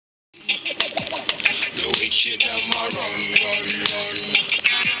wicked them a run.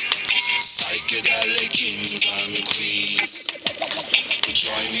 Psychedelic kings and queens,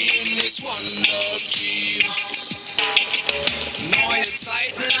 join me in this one love dream. Neue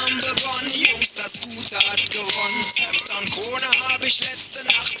Zeiten haben begonnen, Jungs, das Gute hat gewonnen. Zepter und Krone hab ich letzte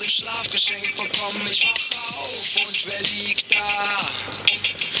Nacht im Schlaf geschenkt bekommen. Ich wache auf und wer liegt da?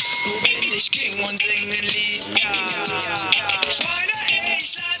 Nur bin ich King und sing ein Lied, ja. Freunde,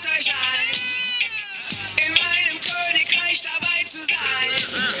 ich lad euch ein, in meinem Königreich dabei zu sein.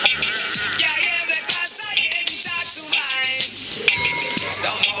 Ja, hier wird Wasser jeden Tag zu Wein.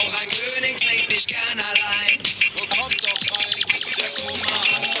 Doch auch ein König trinkt nicht gern allein. Wo kommt doch rein, der Kummer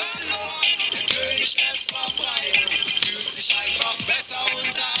hat verloren, der König lässt verbreiten, fühlt sich einfach besser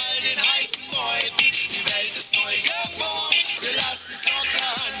unter all den heißen Leuten. Die Welt ist neu geboren, wir lassen's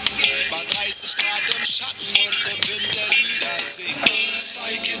locker angehen, bei 30 Grad im Schatten und im Wind der Lieder singen.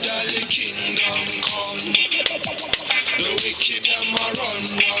 Psychedelic Kingdom come, the wicked them a run.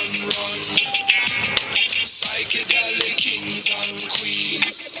 Psychedelic kings and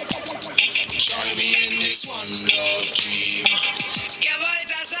queens, join me in this one love dream. Ihr wollt,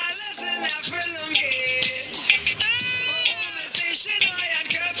 dass alles in Erfüllung geht, worum es sich in euren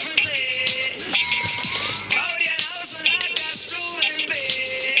Köpfen dreht. Bau dir ein Haus und hat das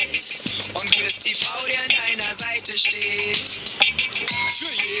Blumenbeet und küsst die Frau, die an deiner Seite steht.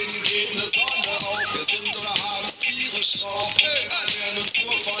 Für jeden geht eine Sonne auf, wir sind oder haben's tierisch drauf. Ernähren uns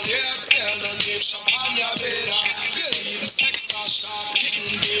nur von Erdbeeren und nehmen Champagnerbäder. Wir lieben Sex da stark,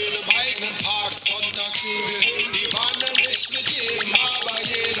 kicken gehen im eigenen Park. Sonntags gehen wir in die Wanne, nicht mit jedem, aber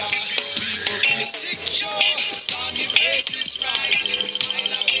jeder. People be sick, yo, sunny faces rising.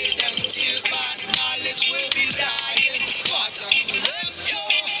 Smile away them tears, but knowledge will be dying. Water will help yo,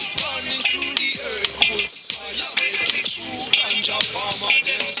 running through the earth. Good soil, make it true, ganja farmer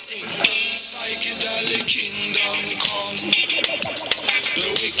them sing. Psychedelic kingdom come, the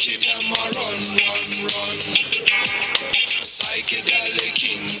wicked them a run. Psychedelic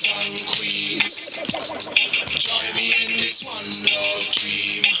kings and queens, join me in this one love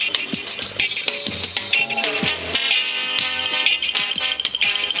dream.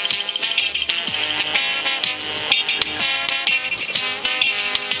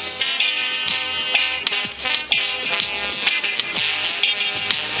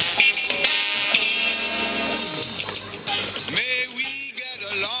 May we get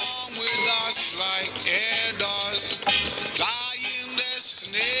along with us like air does, flying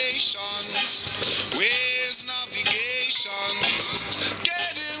destination, waves navigation,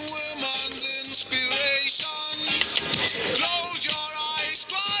 getting women's inspiration. Close your eyes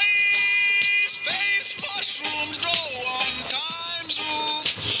twice, face mushrooms grow on time's roof.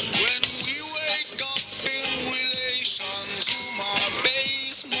 When we wake up in relation, zoom our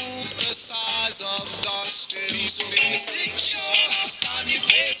base, move the size of dust in space. Secure, sunny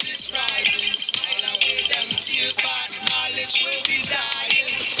faces rising, smile away them tears, but knowledge will be dying.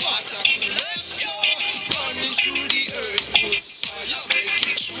 Water will help you, running through the earth, good soil, make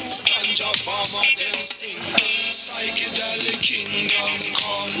it true, ganja farmer them sing. Psychedelic kingdom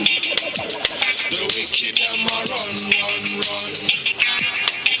come, the wicked them a run.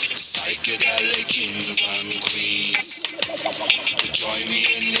 Psychedelic kings and queens, join me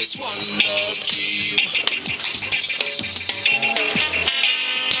in this one love dream.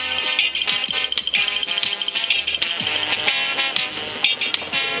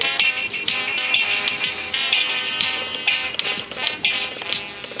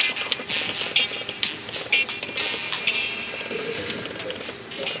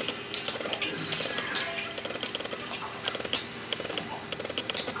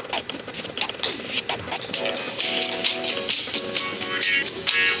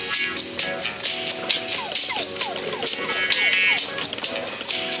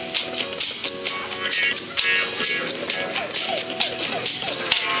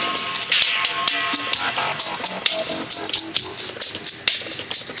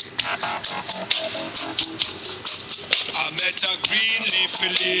 I met a green leafy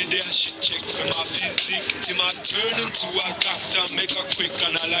lady and she checked for my physique. Him a turn into a doctor, make a quick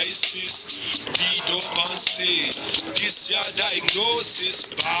analysis. Read up and say, this your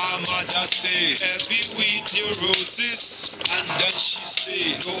diagnosis. Bar mother say, heavyweight neurosis. And then she say,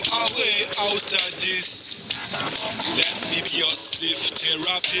 no way out of this. Let me be your spliff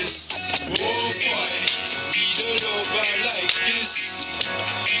therapist. Oh boy, be the lover like this.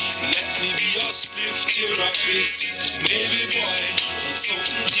 Let me be your spliff therapist. Maybe boy,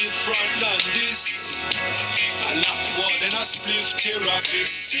 something different than this. A lot more than a spliff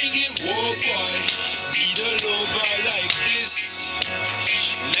therapist. Singing, oh boy, be the lover like this.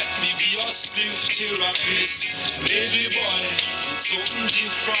 Let me be your spliff therapist.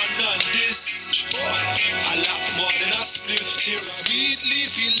 Therapie,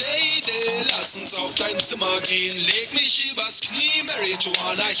 Leafy Lady, lass uns auf dein Zimmer gehen. Leg mich übers Knie,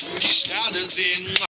 Marijuana, ich will die Sterne sehen.